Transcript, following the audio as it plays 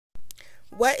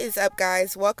What is up,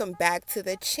 guys? Welcome back to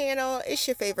the channel. It's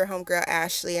your favorite homegirl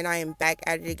Ashley, and I am back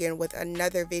at it again with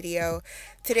another video.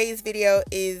 Today's video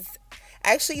is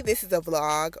this is a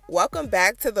vlog. Welcome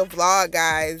back to the vlog,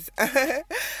 guys.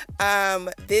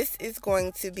 This is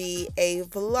going to be a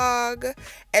vlog.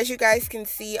 As you guys can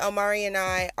see, Omari and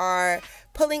I are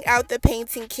pulling out the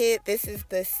painting kit. This is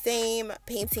the same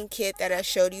painting kit that I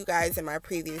showed you guys in my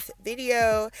previous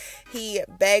video. He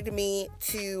begged me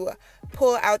to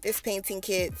pull out this painting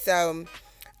kit, so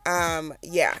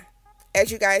yeah,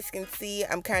 as you guys can see,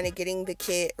 I'm kind of getting the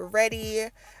kit ready.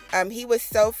 He was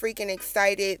so freaking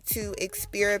excited to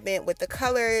experiment with the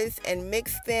colors and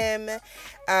mix them.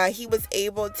 He was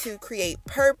able to create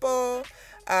purple.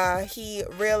 He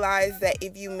realized that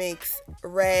if you mix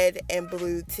red and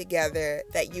blue together,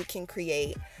 that you can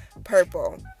create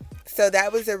purple. So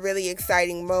that was a really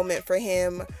exciting moment for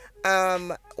him.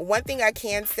 One thing I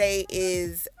can say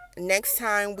is next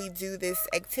time we do this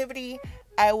activity,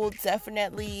 I will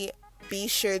definitely be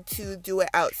sure to do it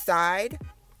outside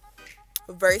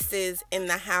versus in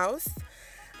the house.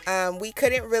 We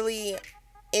couldn't really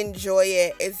enjoy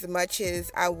it as much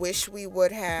as I wish we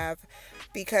would have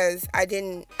because I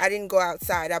didn't go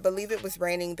outside. I believe it was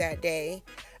raining that day.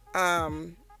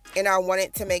 And I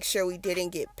wanted to make sure we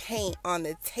didn't get paint on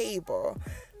the table.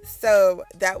 So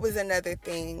that was another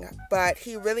thing, but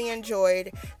he really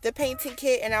enjoyed the painting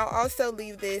kit, and I'll also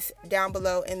leave this down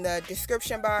below in the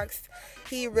description box.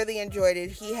 He really enjoyed it.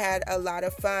 He had a lot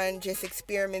of fun just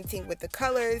experimenting with the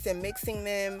colors and mixing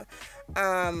them.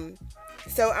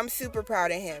 So I'm super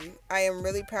proud of him. I am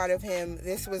really proud of him.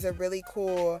 This was a really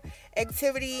cool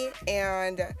activity,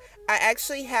 and I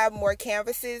actually have more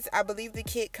canvases. I believe the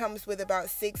kit comes with about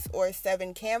 6 or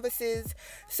 7 canvases,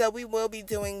 so we will be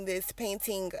doing this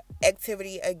painting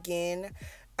activity again.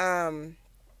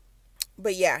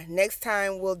 But yeah, next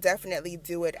time we'll definitely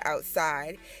do it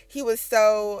outside. He was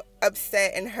so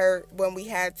upset and hurt when we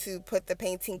had to put the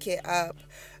painting kit up,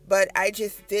 but I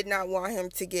just did not want him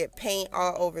to get paint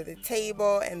all over the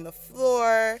table and the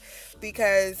floor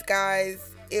because,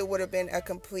 guys, it would have been a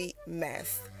complete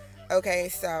mess. Okay,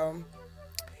 so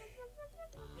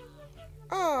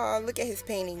oh, look at his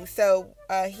painting. So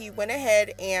he went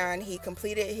ahead and he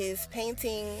completed his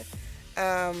painting.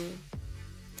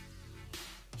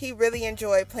 He really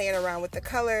enjoyed playing around with the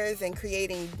colors and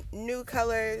creating new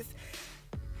colors.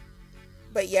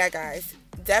 But yeah, guys,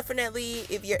 definitely,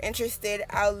 if you're interested,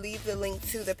 I'll leave the link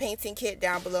to the painting kit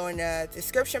down below in the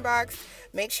description box.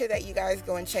 Make sure that you guys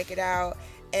go and check it out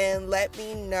and let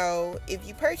me know if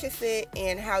you purchased it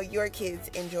and how your kids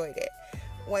enjoyed it.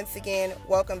 Once again,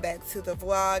 welcome back to the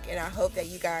vlog, and I hope that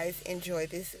you guys enjoy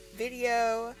this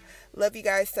video. Love you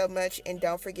guys so much, and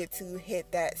don't forget to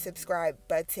hit that subscribe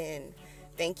button.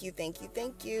 Thank you, thank you,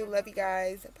 thank you. Love you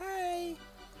guys. Bye.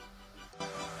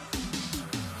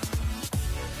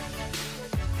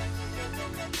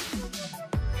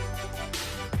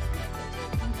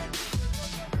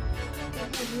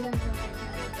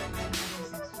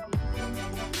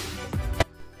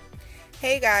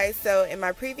 Hey guys, so in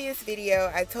my previous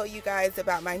video I told you guys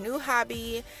about my new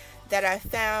hobby that I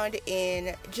found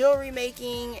in jewelry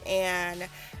making and,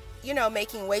 you know,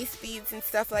 making waist beads and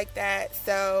stuff like that.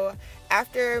 So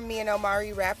after me and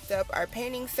Omari wrapped up our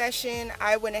painting session,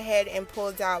 I went ahead and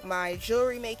pulled out my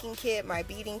jewelry making kit, my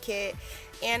beading kit,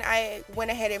 and I went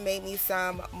ahead and made me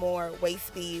some more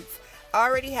waist beads. I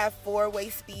already have 4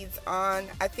 waist beads on.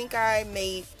 I think I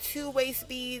made 2 waist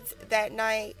beads that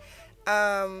night.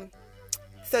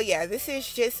 So yeah, this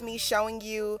is just me showing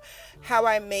you how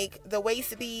I make the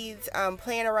waist beads,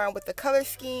 playing around with the color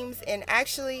schemes. And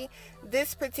actually,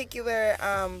 this particular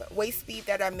waist bead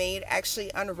that I made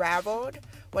actually unraveled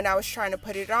when I was trying to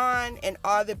put it on, and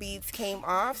all the beads came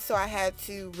off, so I had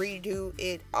to redo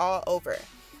it all over.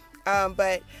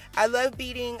 But I love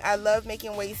beading, I love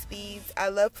making waist beads, I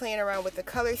love playing around with the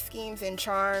color schemes and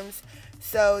charms.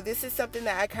 So this is something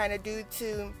that I kind of do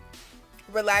to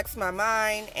relax my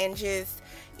mind and just,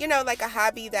 you know, like a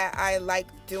hobby that I like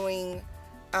doing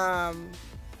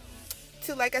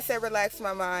to, like I said, relax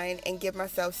my mind and give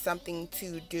myself something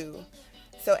to do.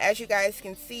 So as you guys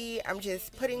can see, I'm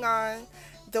just putting on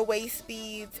the waist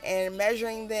beads and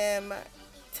measuring them,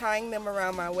 tying them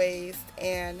around my waist,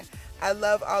 and I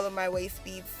love all of my waist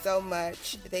beads so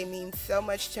much. They mean so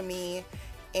much to me,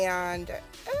 and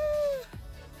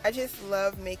I just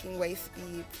love making waist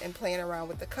beads and playing around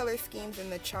with the color schemes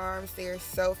and the charms. They are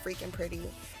so freaking pretty.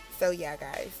 So yeah,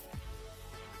 guys.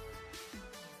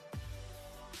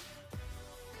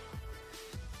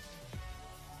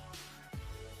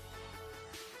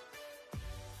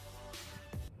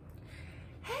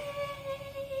 Hey!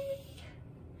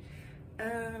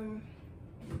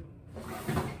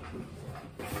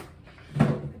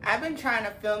 I've been trying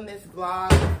to film this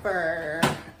vlog for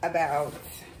about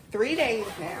 3 days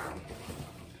now.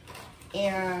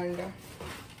 And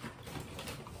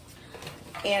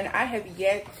I have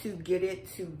yet to get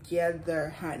it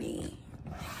together, honey.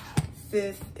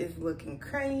 Sis is looking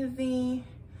crazy.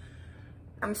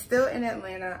 I'm still in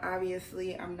Atlanta,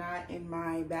 obviously. I'm not in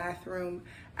my bathroom.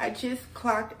 I just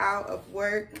clocked out of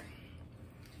work.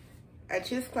 I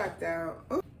just clocked out.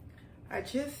 Ooh. I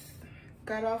just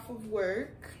got off of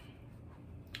work.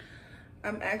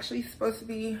 I'm actually supposed to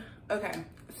be, okay,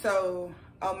 so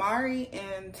Omari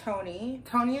and Tony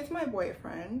is my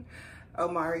boyfriend.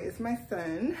 Omari is my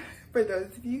son. For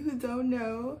those of you who don't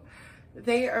know,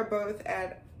 they are both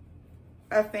at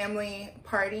a family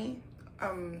party.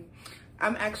 I'm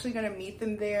actually gonna meet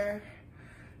them there.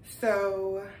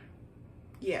 So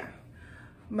yeah,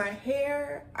 my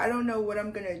hair, I don't know what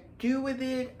I'm gonna do with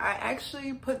it. I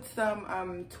actually put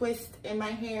some twist in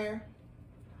my hair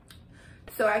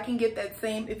so I can get that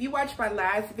same, if you watch my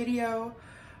last video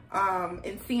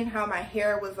and seeing how my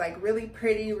hair was like really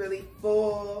pretty, really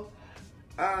full,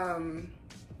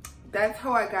 that's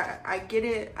how I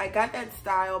got that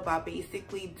style by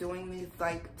basically doing these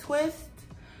like twists.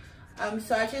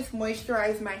 So I just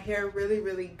moisturize my hair really,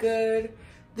 really good.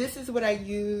 This is what I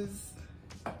use.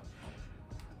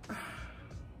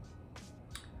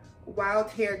 Wild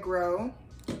Hair Grow.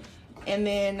 And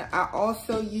then I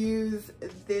also use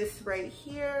this right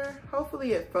here.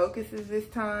 Hopefully it focuses this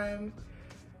time.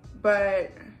 But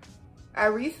I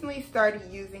recently started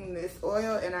using this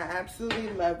oil and I absolutely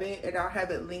love it. And I'll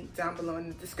have it linked down below in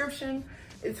the description.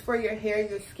 It's for your hair,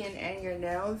 your skin, and your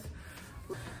nails.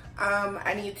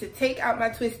 I need to take out my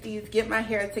twisties, get my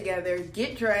hair together,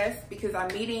 get dressed because I'm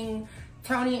meeting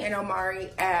Tony and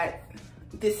Omari at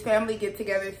this family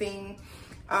get-together thing.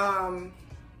 So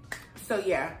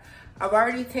yeah, I've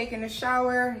already taken a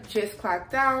shower, just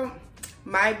clocked out.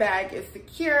 My bag is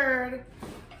secured.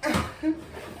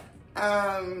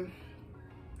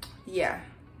 Yeah.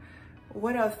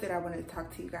 What else did I want to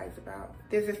talk to you guys about?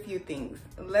 There's a few things.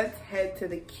 Let's head to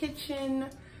the kitchen.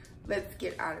 Let's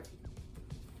get out of here.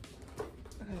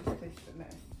 This is a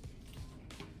mess.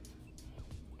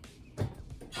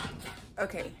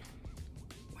 Okay,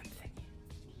 1 second.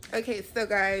 Okay, so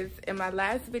guys, in my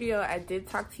last video, I did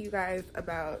talk to you guys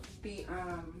about the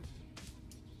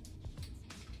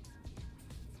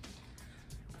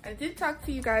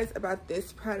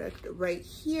this product right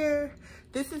here.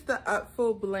 This is the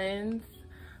Upful Blends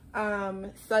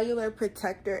Cellular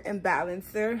Protector and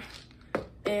Balancer.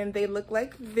 And they look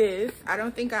like this. I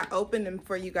don't think I opened them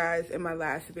for you guys in my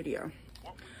last video.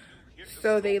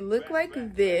 So they look like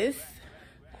this.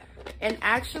 And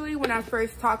actually, when I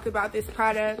first talked about this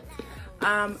product,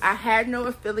 I had no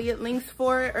affiliate links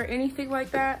for it or anything like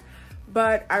that.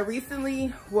 But I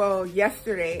recently, well,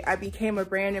 yesterday, I became a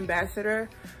brand ambassador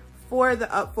for the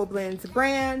Upful Blends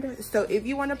brand. So if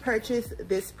you want to purchase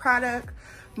this product,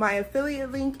 my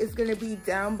affiliate link is going to be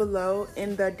down below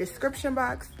in the description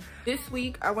box. This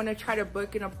week, I want to try to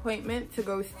book an appointment to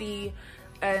go see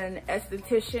an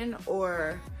esthetician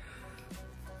or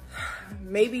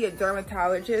maybe a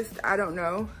dermatologist. I don't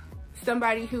know.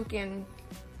 Somebody who can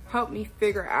help me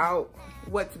figure out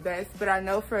what's best. But I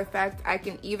know for a fact I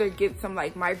can either get some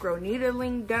like micro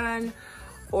needling done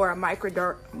or a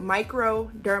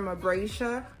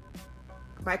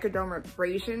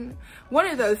microdermabrasion. One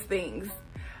of those things.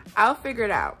 I'll figure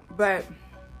it out, but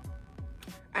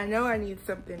I know I need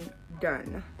something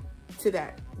done to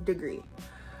that degree.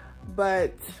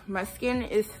 But my skin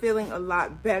is feeling a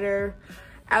lot better.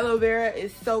 Aloe vera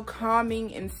is so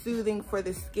calming and soothing for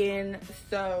the skin,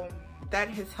 so that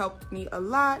has helped me a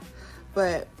lot.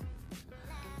 But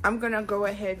I'm gonna go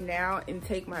ahead now and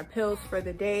take my pills for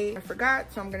the day. I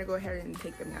forgot, so I'm gonna go ahead and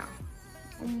take them now.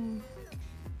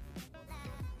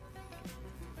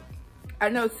 I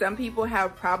know some people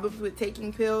have problems with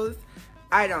taking pills.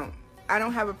 I don't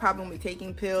have a problem with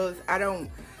taking pills.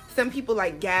 Some people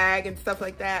like gag and stuff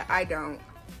like that. I don't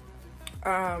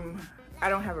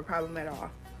have a problem at all.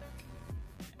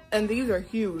 And these are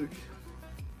huge.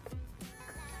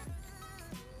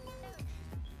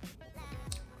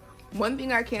 One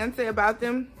thing I can say about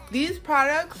them, these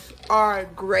products are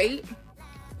great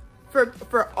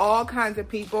for all kinds of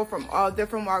people from all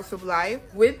different walks of life.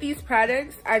 With these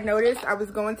products, I noticed I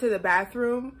was going to the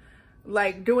bathroom,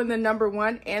 like doing the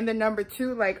 #1 and the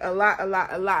 #2, like a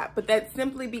lot. But that's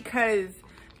simply because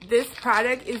this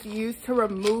product is used to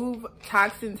remove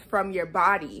toxins from your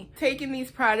body. Taking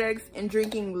these products and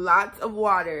drinking lots of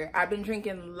water. I've been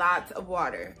drinking lots of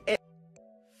water.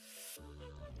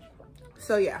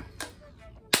 So yeah,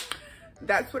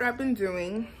 that's what I've been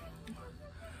doing.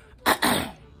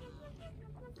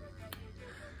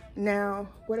 Now,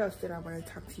 what else did I want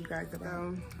to talk to you guys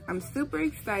about? I'm super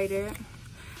excited.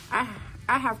 I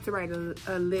have to write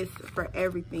a list for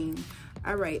everything.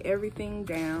 I write everything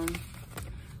down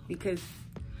because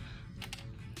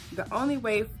the only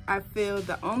way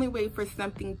for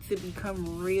something to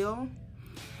become real,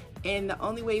 and the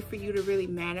only way for you to really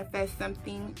manifest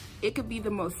something, it could be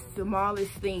the most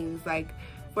smallest things. Like,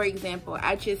 for example,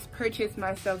 I just purchased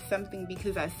myself something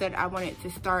because I said I wanted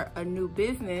to start a new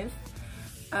business.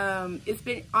 It's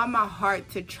been on my heart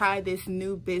to try this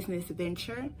new business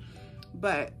venture,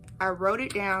 but I wrote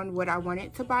it down what I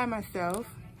wanted to buy myself,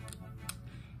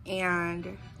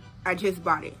 and I just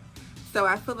bought it. So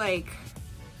I feel like,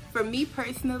 for me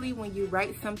personally, when you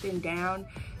write something down,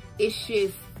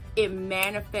 it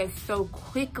manifests so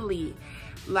quickly.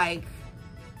 Like,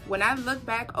 when I look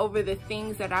back over the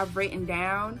things that I've written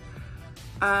down,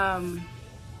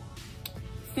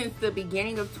 since the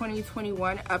beginning of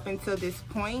 2021 up until this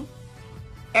point,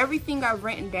 everything I've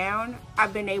written down,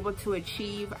 I've been able to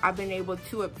achieve, I've been able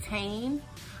to obtain,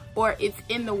 or it's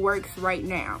in the works right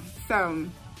now. So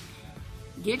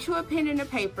get you a pen and a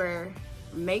paper,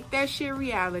 make that shit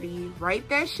reality, write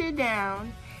that shit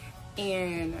down,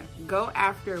 and go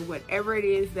after whatever it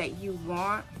is that you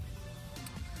want.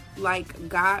 Like,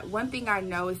 God, one thing I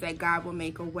know is that God will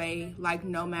make a way, like,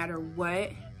 no matter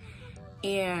what.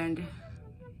 And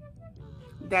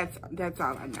that's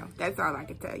all I know. That's all I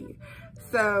can tell you.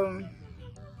 So,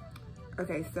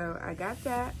 okay, so I got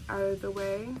that out of the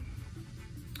way.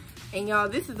 And y'all,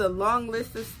 this is a long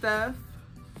list of stuff,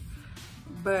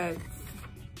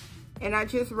 and I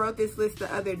just wrote this list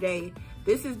the other day.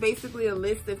 This is basically a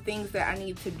list of things that I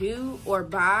need to do or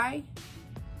buy.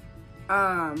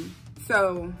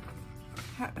 So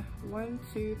 1,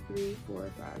 2, 3, 4,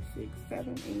 5, 6,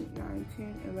 7, 8, 9,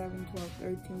 10, 11, 12,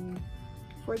 13,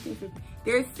 14, 15.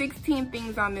 There's 16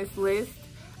 things on this list.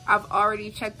 I've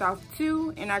already checked off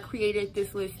 2, and I created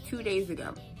this list 2 days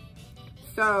ago.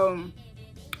 So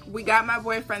we got my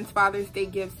boyfriend's Father's Day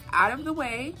gifts out of the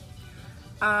way.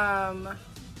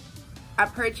 I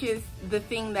purchased the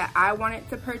thing that I wanted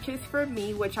to purchase for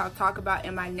me, which I'll talk about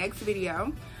in my next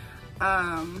video.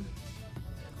 And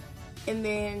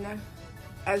then,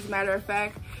 as a matter of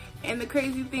fact, and the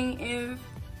crazy thing is,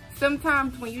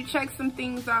 sometimes when you check some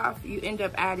things off, you end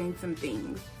up adding some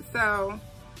things. So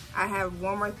I have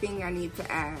one more thing I need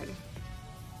to add.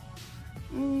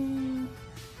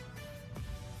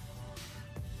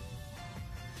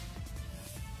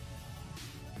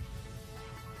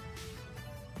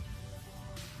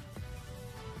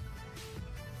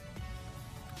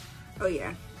 Oh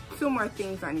yeah, 2 more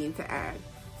things I need to add.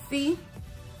 See?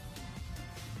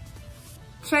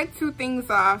 Check 2 things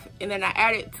off, and then I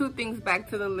added 2 things back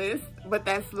to the list, but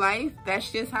that's life.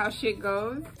 That's just how shit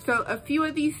goes. So a few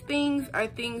of these things are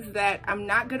things that I'm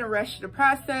not gonna rush the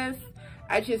process.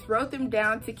 I just wrote them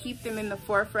down to keep them in the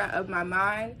forefront of my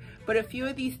mind. But a few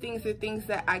of these things are things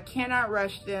that I cannot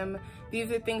rush them. These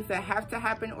are things that have to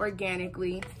happen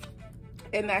organically,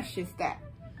 and that's just that,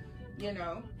 you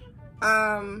know.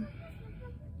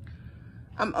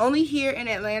 I'm only here in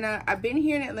Atlanta. I've been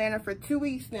here in Atlanta for 2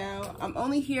 weeks now. I'm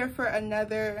only here for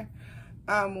another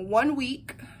 1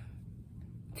 week.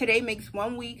 Today makes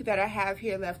 1 week that I have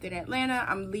here left in Atlanta.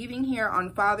 I'm leaving here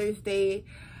on Father's Day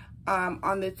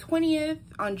on the 20th,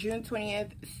 on June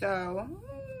 20th. So,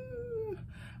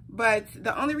 but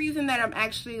the only reason that I'm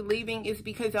actually leaving is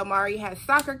because Omari has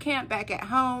soccer camp back at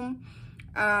home.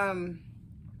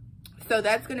 So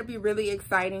that's going to be really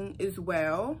exciting as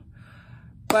well.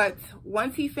 But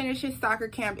once he finishes soccer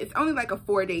camp, it's only like a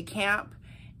 4-day camp.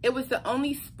 It was the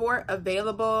only sport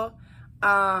available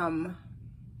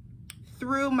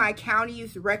through my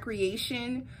county's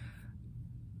recreation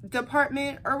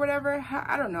department or whatever.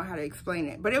 I don't know how to explain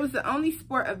it, but it was the only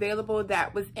sport available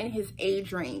that was in his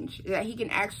age range that he can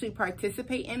actually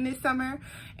participate in this summer.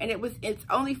 And it's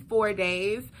only 4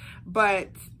 days, but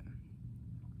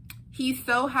he's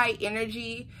so high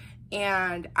energy.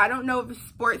 And I don't know if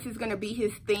sports is going to be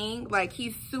his thing. Like,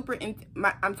 he's super into,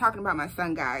 I'm talking about my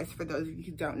son, guys, for those of you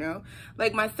who don't know.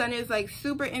 Like, my son is, like,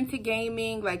 super into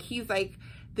gaming. Like, he's, like,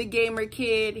 the gamer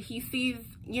kid. He sees,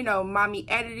 you know, mommy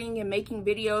editing and making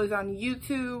videos on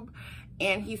YouTube.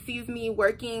 And he sees me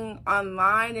working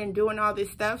online and doing all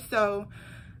this stuff. So,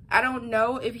 I don't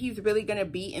know if he's really going to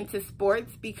be into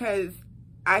sports because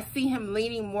I see him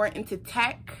leaning more into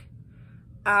tech.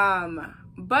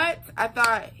 But I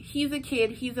thought, he's a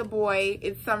kid, he's a boy,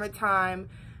 it's summertime,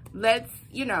 let's,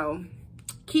 you know,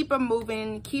 keep him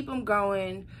moving, keep him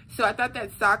going. So I thought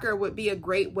that soccer would be a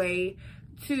great way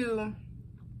to,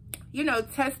 you know,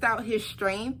 test out his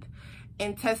strength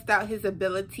and test out his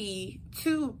ability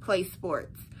to play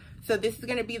sports. So this is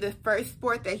going to be the first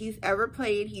sport that he's ever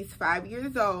played. He's 5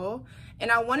 years old.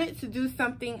 And I wanted to do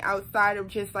something outside of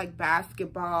just like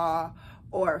basketball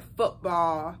or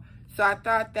football. So I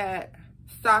thought that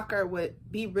soccer would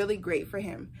be really great for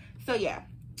him. So yeah.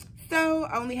 So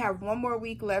I only have 1 more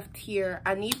week left here.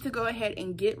 I need to go ahead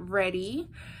and get ready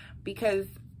because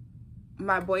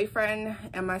my boyfriend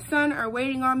and my son are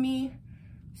waiting on me.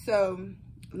 So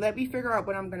let me figure out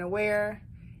what I'm gonna wear.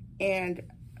 And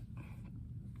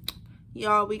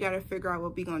y'all, we gotta figure out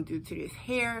what we gonna do to this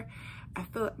hair. I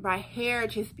feel like my hair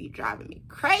just be driving me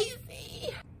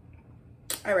crazy.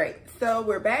 All right, so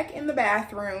we're back in the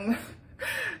bathroom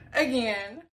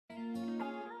again.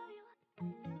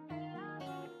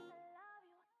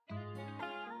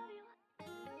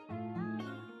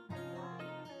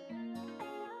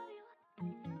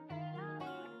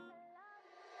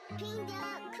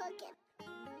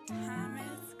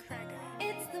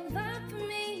 It's the vibe for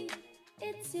me.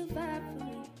 It's your vibe for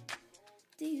me.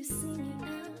 Do you see me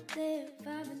out there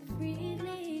vibing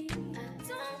freely? I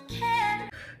don't care.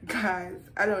 Guys,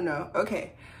 I don't know.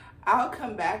 Okay, I'll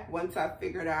come back once I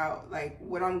figured out like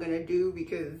what I'm gonna do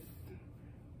because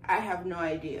I have no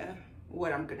idea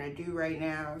what I'm gonna do right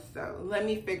now. So let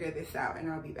me figure this out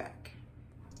and I'll be back.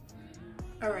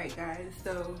 All right, guys,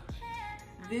 so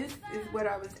this is what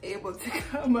I was able to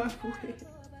come up with.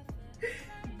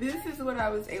 This is what I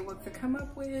was able to come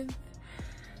up with.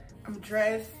 I'm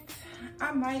dressed.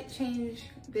 I might change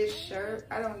this shirt.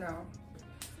 I don't know.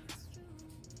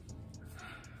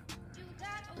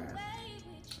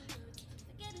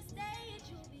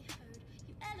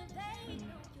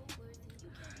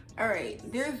 All right,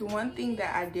 there's one thing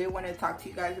that I did want to talk to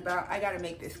you guys about. I gotta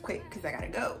make this quick because I gotta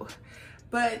go.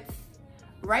 But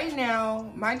right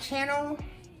now, my channel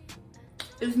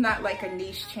is not like a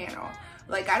niche channel.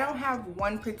 Like, I don't have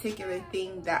one particular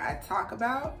thing that I talk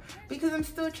about because I'm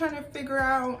still trying to figure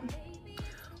out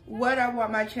what I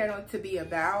want my channel to be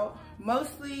about.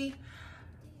 Mostly,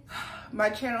 my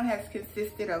channel has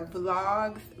consisted of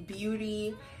vlogs,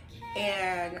 beauty,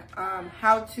 and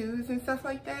how-tos and stuff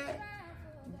like that.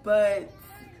 But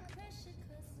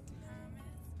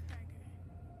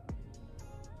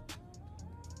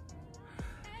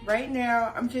right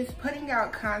now, I'm just putting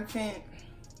out content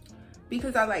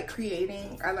because I like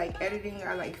creating, I like editing,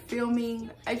 I like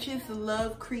filming. I just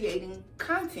love creating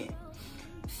content.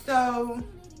 So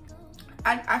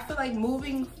I feel like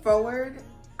moving forward,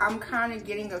 I'm kind of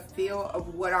getting a feel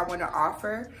of what I want to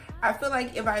offer. I feel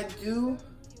like if I do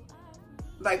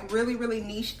like really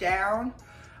niche down,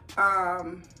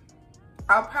 I'll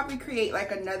probably create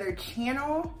like another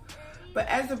channel. But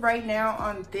as of right now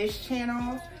on this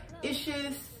channel, it's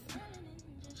just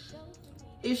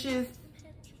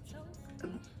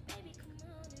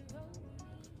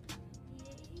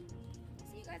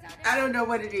I don't know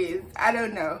what it is. I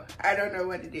don't know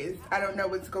what it is. I don't know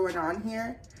what's going on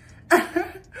here.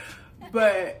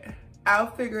 But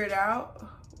I'll figure it out.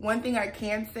 One thing I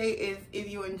can say is if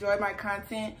you enjoy my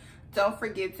content, don't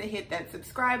forget to hit that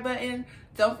subscribe button.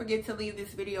 Don't forget to leave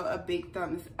this video a big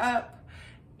thumbs up.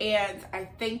 And I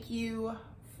thank you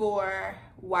for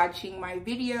watching my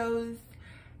videos.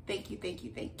 Thank you.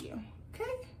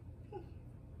 Okay?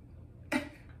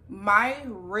 My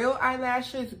real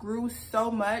eyelashes grew so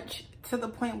much to the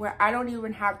point where I don't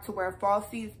even have to wear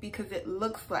falsies because it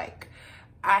looks like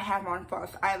I have on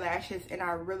false eyelashes and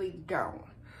I really don't.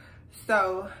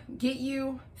 So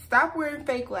stop wearing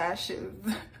fake lashes.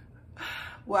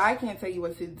 Well, I can't tell you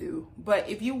what to do, but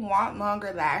if you want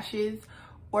longer lashes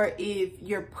or if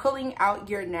you're pulling out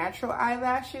your natural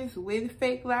eyelashes with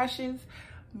fake lashes,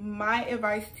 my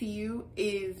advice to you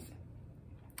is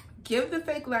give the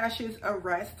fake lashes a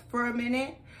rest for a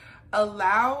minute.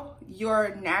 Allow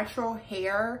your natural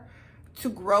hair to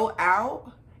grow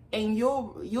out and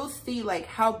you'll see like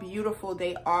how beautiful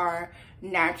they are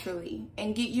naturally.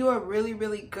 And get you a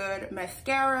really good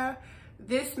mascara.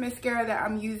 This mascara that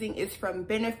I'm using is from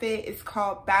Benefit. It's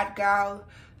called Bad Gal.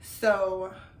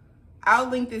 So I'll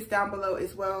link this down below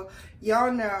as well.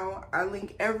 Y'all know I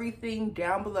link everything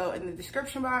down below in the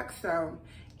description box. So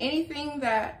anything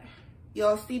that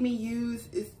y'all see me use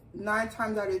is 9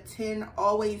 times out of 10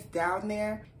 always down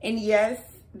there. And yes,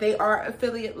 they are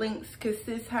affiliate links because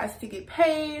sis has to get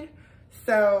paid.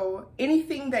 So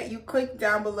anything that you click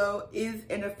down below is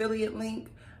an affiliate link.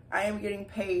 I am getting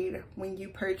paid when you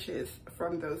purchase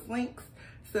from those links.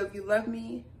 So if you love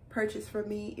me, purchase from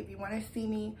me. If you want to see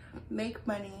me make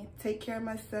money, take care of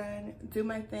my son, do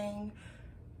my thing,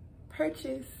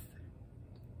 purchase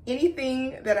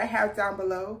anything that I have down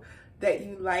below that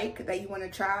you like, that you want to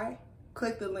try,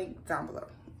 click the link down below.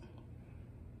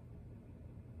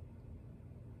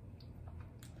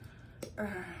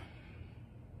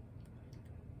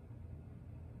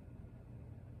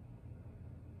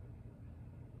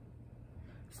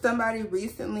 somebody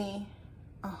recently,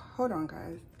 oh, hold on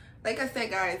guys. Like I said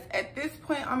guys, at this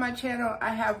point on my channel, I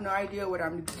have no idea what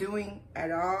I'm doing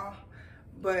at all,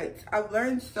 but I've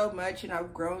learned so much and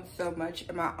I've grown so much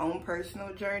in my own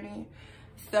personal journey.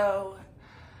 So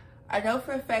I know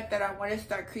for a fact that I want to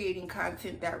start creating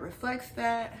content that reflects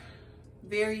that.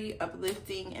 Very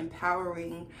uplifting,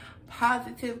 empowering,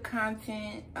 positive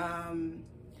content,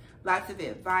 lots of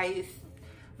advice,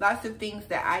 lots of things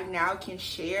that I now can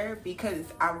share because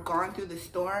I've gone through the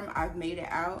storm, I've made it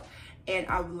out, and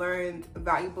I've learned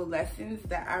valuable lessons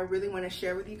that I really want to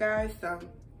share with you guys. So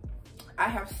I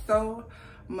have so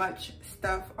much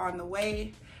stuff on the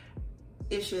way.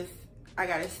 It's just, I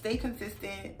gotta stay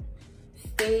consistent,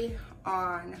 stay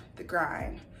on the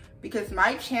grind, because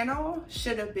my channel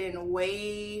should have been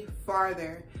way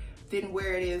farther than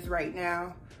where it is right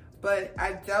now. But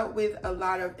I dealt with a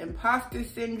lot of imposter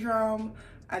syndrome.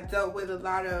 I dealt with a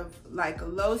lot of like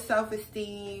low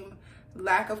self-esteem,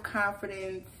 lack of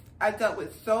confidence. I dealt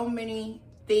with so many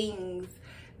things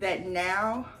that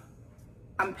now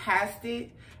I'm past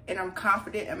it and I'm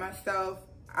confident in myself.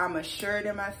 I'm assured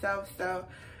in myself. So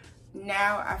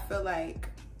now I feel like,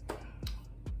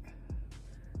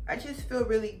 I just feel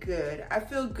really good. I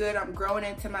feel good. I'm growing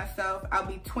into myself. I'll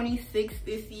be 26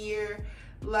 this year.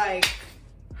 Like,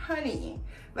 honey,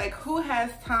 like who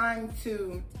has time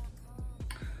to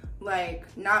like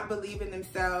not believe in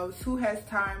themselves? Who has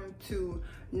time to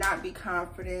not be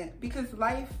confident? Because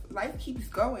life keeps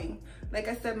going. Like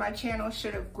I said, my channel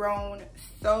should have grown.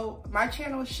 So my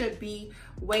channel should be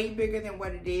way bigger than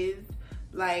what it is.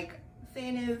 Like,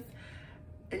 saying is,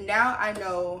 now I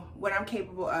know what I'm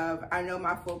capable of. I know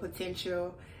my full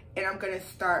potential, and I'm gonna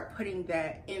start putting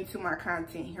that into my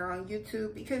content here on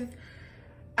YouTube, because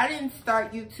I didn't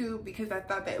start YouTube because I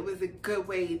thought that it was a good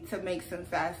way to make some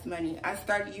fast money. I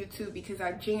started YouTube because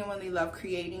I genuinely love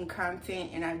creating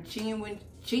content, and I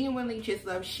genuinely just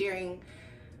love sharing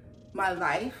my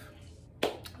life.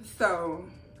 So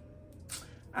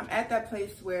I'm at that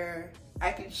place where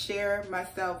I can share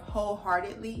myself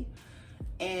wholeheartedly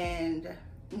and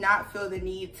not feel the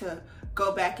need to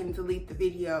go back and delete the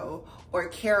video or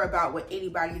care about what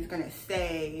anybody's gonna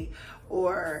say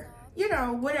or, you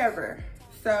know, whatever.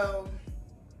 So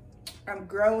I'm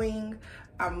growing,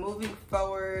 I'm moving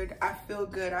forward, I feel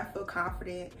good, I feel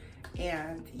confident,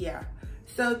 and yeah.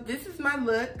 So this is my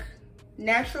look,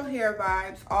 natural hair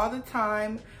vibes all the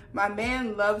time. My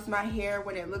man loves my hair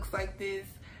when it looks like this.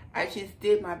 I just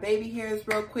did my baby hairs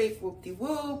real quick,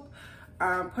 whoop-de-whoop,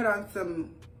 put on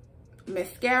some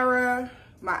mascara.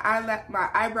 My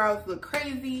eyebrows look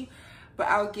crazy, but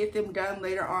I'll get them done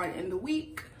later on in the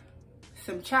week.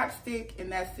 Some chapstick,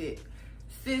 and that's it.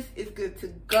 Sis is good to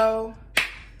go.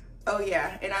 Oh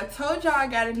yeah, and I told y'all I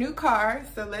got a new car,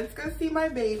 so let's go see my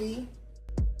baby.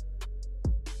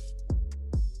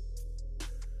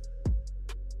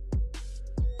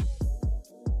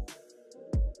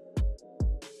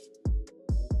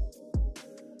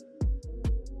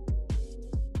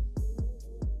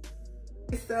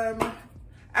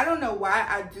 I don't know why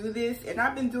I do this, and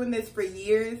I've been doing this for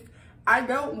years. I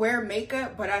don't wear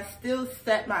makeup, but I still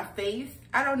set my face.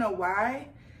 I don't know why.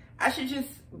 I should just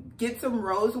get some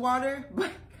rose water,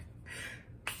 but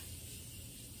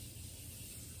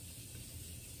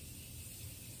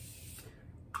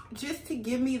just to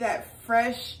give me that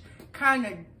fresh, kind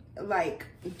of like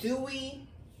dewy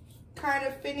kind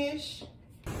of finish.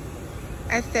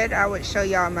 I said I would show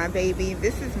y'all my baby.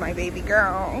 This is my baby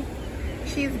girl.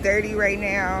 She's dirty right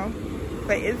now,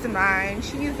 but it's mine.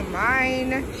 She's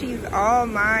mine. She's all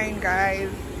mine,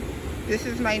 guys. This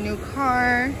is my new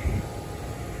car.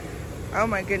 Oh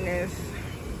my goodness.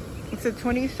 It's a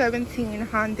 2017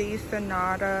 Hyundai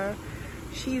Sonata.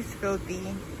 She's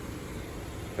filthy,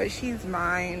 but she's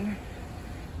mine.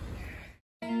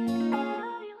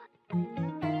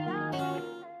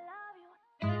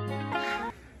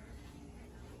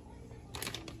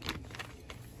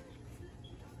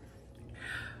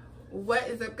 What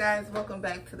is up, guys? Welcome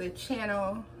back to the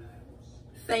channel.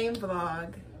 Same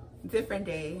vlog, different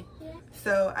day. Yeah.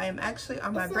 So I am actually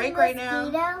on my break right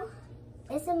now.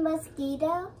 It's a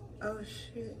mosquito. Oh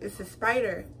shit, it's a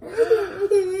spider.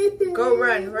 Go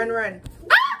run, run, run.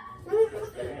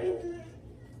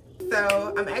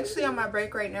 So I'm actually on my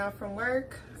break right now from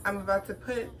work. I'm about to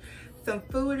put some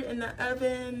food in the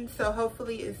oven, so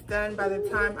hopefully it's done by the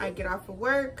time I get off of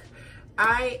work.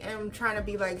 I am trying to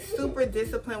be like super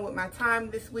disciplined with my time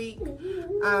this week.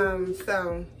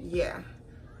 So yeah,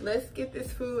 let's get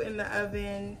this food in the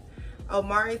oven.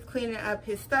 Omari's cleaning up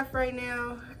his stuff right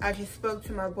now. I just spoke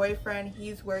to my boyfriend.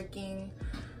 He's working.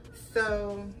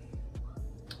 So,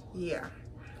 yeah.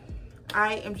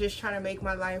 I am just trying to make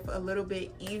my life a little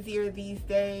bit easier these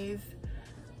days.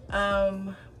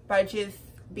 By just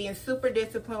being super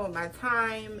disciplined with my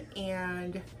time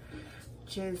and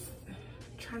just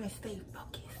trying to stay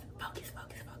focused.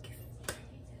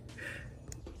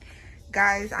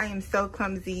 Guys, I am so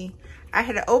clumsy. I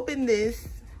had to open this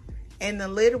and the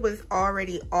lid was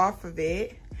already off of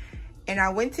it. And I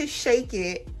went to shake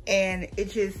it and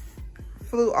it just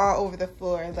flew all over the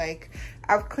floor. Like,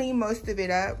 I've cleaned most of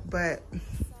it up, but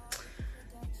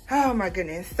oh my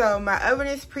goodness. So my oven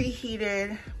is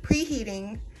preheating.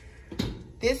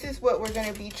 This is what we're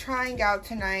gonna be trying out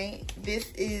tonight.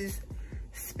 This is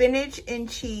spinach and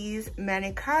cheese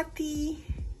manicotti.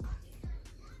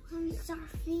 I'm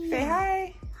Sophia. Say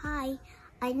hi. Hi.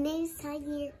 My name's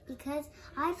Tiger because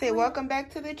I say welcome back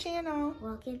to the channel.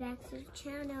 Welcome back to the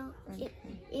channel. Okay.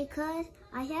 Because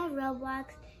I have Roblox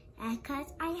and because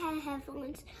I have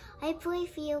headphones. I play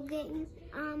video games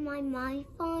on my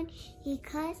phone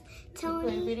because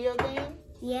Tony. You play video games?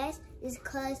 Yes, it's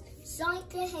because Sonic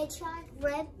the Hedgehog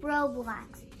red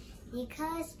Roblox.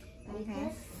 Because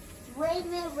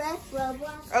Raymond red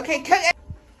Roblox. Okay, cut it.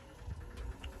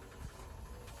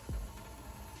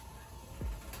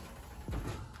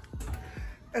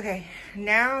 Okay,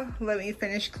 now let me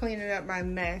finish cleaning up my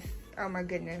mess. Oh my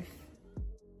goodness.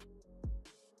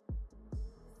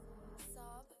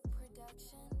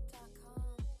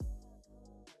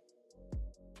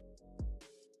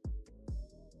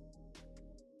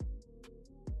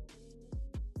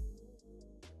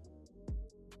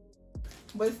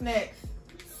 What's next?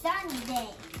 Sunday.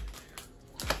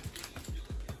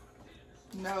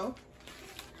 No.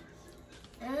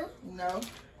 Huh? No.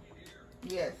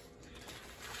 Yes.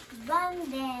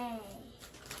 Monday.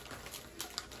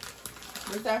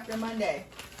 What's after Monday?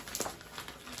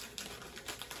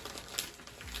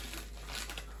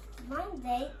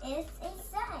 Monday is a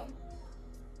sun.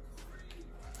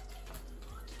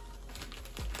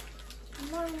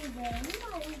 Monday.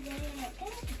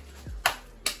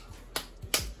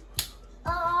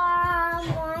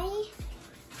 Why?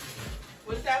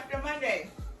 What's after Monday?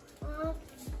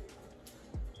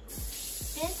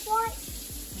 This one?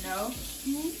 No.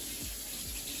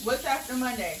 What's after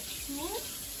Monday?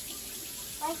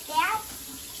 Like that?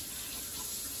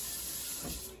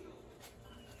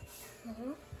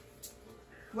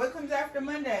 What comes after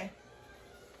Monday?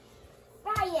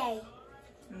 Friday.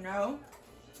 No.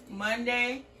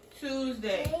 Monday,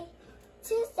 Tuesday.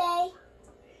 Tuesday.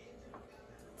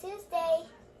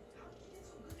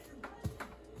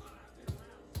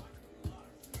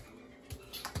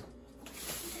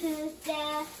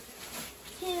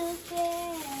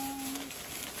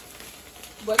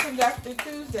 What comes after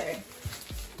Tuesday?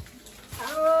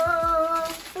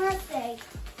 Thursday.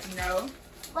 No.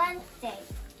 Wednesday.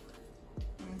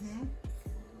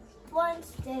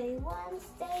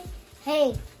 Wednesday.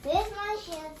 Hey, there's my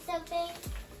hands something.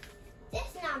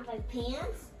 That's not my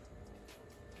pants.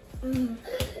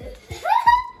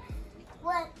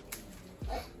 What?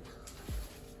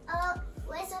 Oh,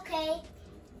 it's okay.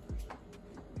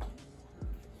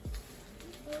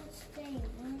 Wednesday.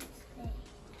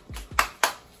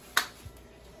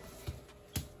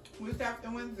 What's after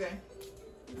Wednesday?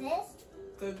 This?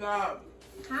 Good job.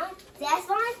 Huh? This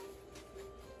one?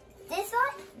 This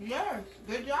one? Yes,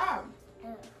 good job.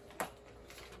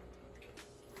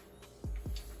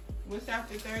 What's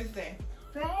after Thursday?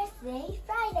 Thursday,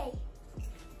 Friday.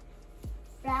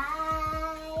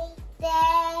 Saturday.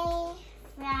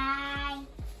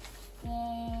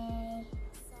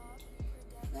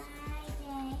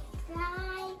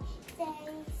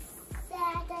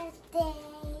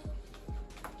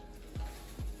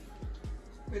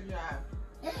 Good job.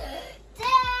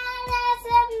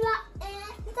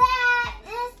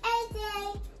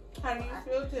 How do you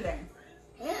feel today?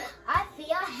 I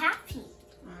feel happy.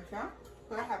 Okay.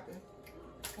 What happened?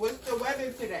 What's the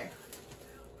weather today?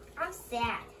 I'm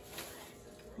sad.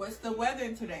 What's the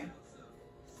weather today?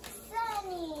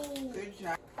 Sunny. Good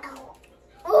job.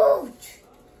 Ouch.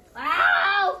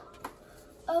 Wow.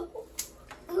 Oh.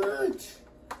 Ouch.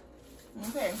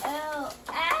 Okay. Oh.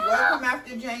 Welcome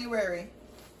after January.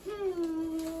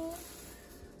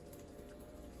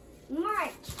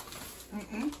 March.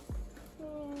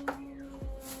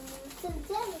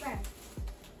 September.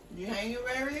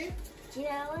 January?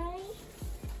 January.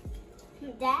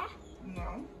 That?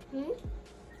 No.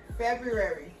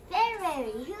 February.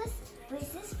 February. Who's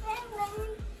this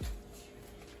February?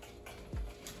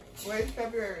 Where's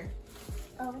February?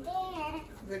 Over there.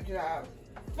 Good job.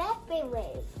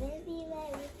 February.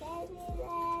 February.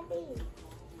 February.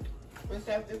 What's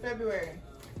after February?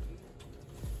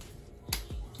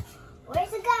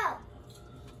 Where's it go?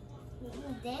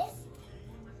 This?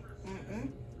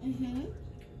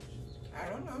 I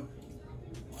don't know.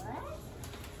 What?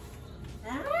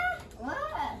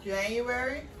 What?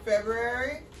 January,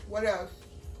 February. What else?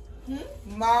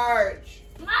 March.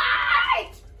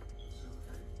 March!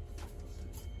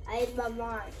 I am a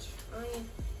March.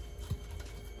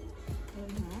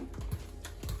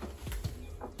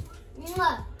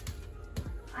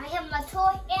 I am a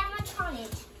toy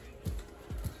animatronic.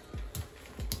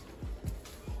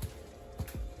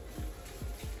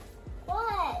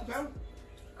 What? No.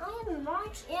 I am a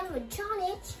March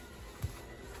animatronic.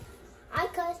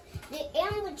 Because the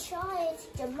animatronics,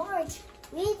 the March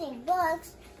reading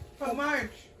books. For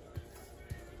March.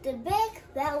 The big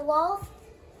bad wolf,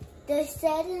 the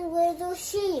 7 little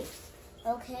sheep.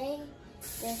 Okay?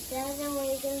 The 7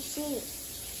 little sheep.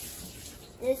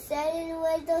 The 7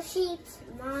 little sheep,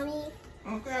 Mommy.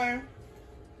 Okay.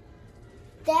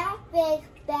 That big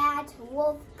bad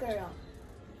wolf girl.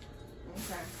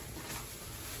 Okay.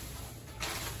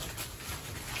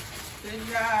 Good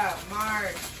job.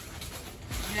 March.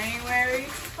 January,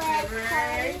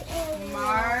 February,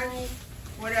 March.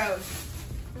 What else?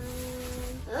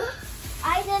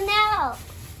 I don't know.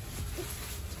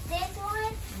 This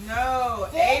one? No.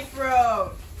 This?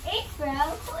 April.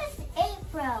 April? Who is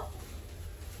April?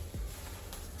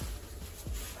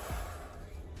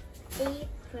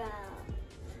 April.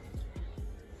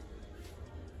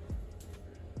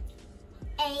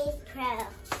 April.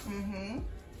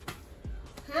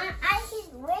 Huh? I see.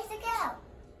 Where's it go?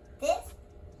 This?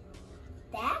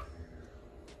 That?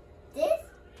 This?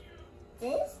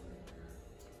 This?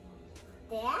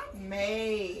 That?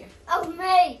 May. Oh,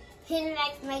 May. He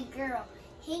likes my girl.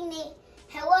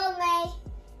 Hello, May.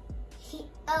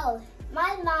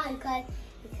 My mom, because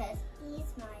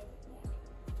he's my.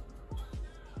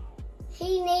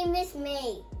 His name is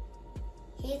May.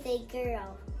 He's a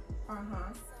girl.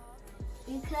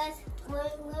 Because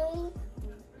we're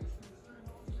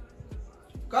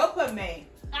Go put May.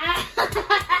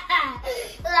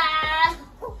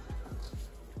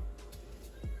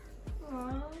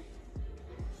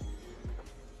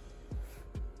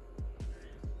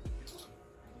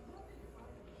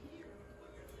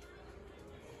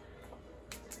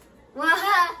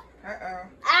 Uh-oh.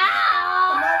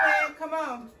 Come on, man. Come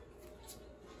on.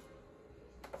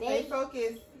 Stay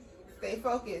focused. Stay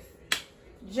focused.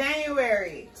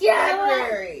 January,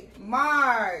 February,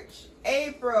 March,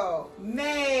 April,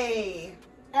 May,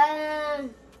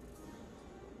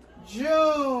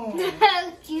 June.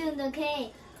 June,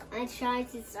 okay. I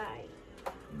tried to start.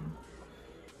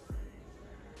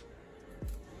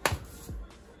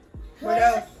 What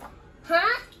else?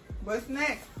 Huh? What's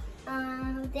next?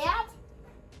 That.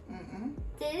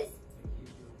 This.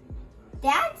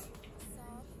 That.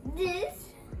 This.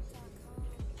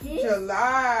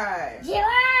 July.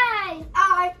 July.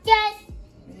 August.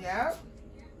 Yep.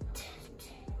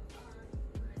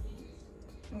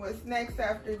 What's next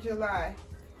after July?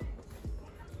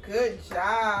 Good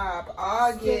job.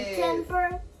 August.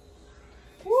 September.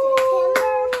 Woo.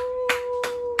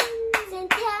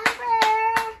 September.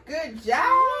 Good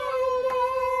job.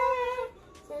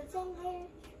 September.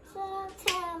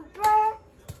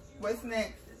 What's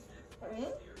next?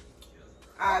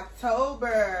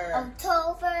 October.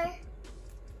 October.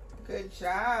 Good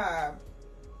job.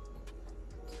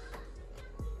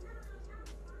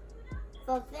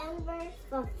 November.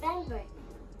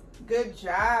 Good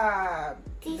job.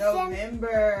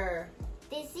 November.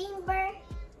 December.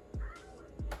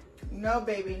 No,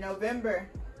 baby, November.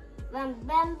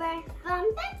 November.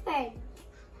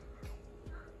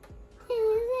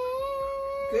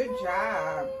 Good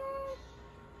job.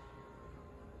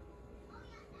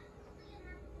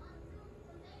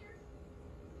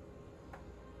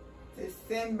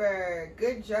 December.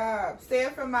 Good job. Say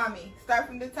it for mommy. Start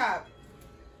from the top.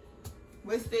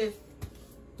 What's this?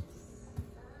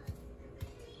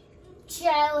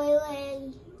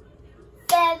 January,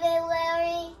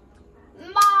 February,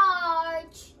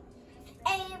 March,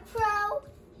 April,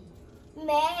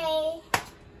 May,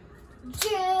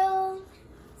 June,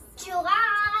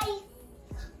 July,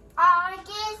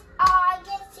 August,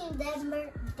 September,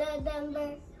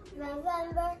 November,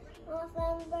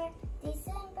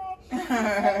 December.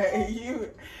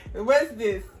 What's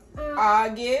this?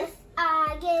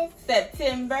 August,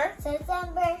 September,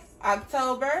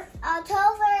 October,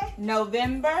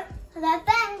 November,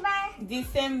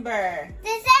 December.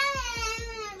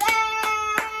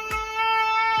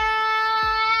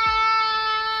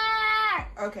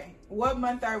 Okay. What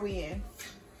month are we in?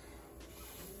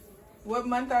 What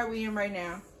month are we in right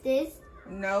now? This?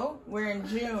 No, we're in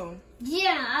June.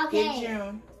 June, okay. Get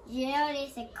June. June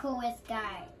is the coolest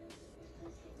guy.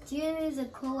 June is the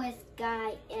coolest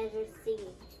guy ever seen.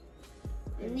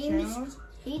 June?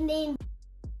 He named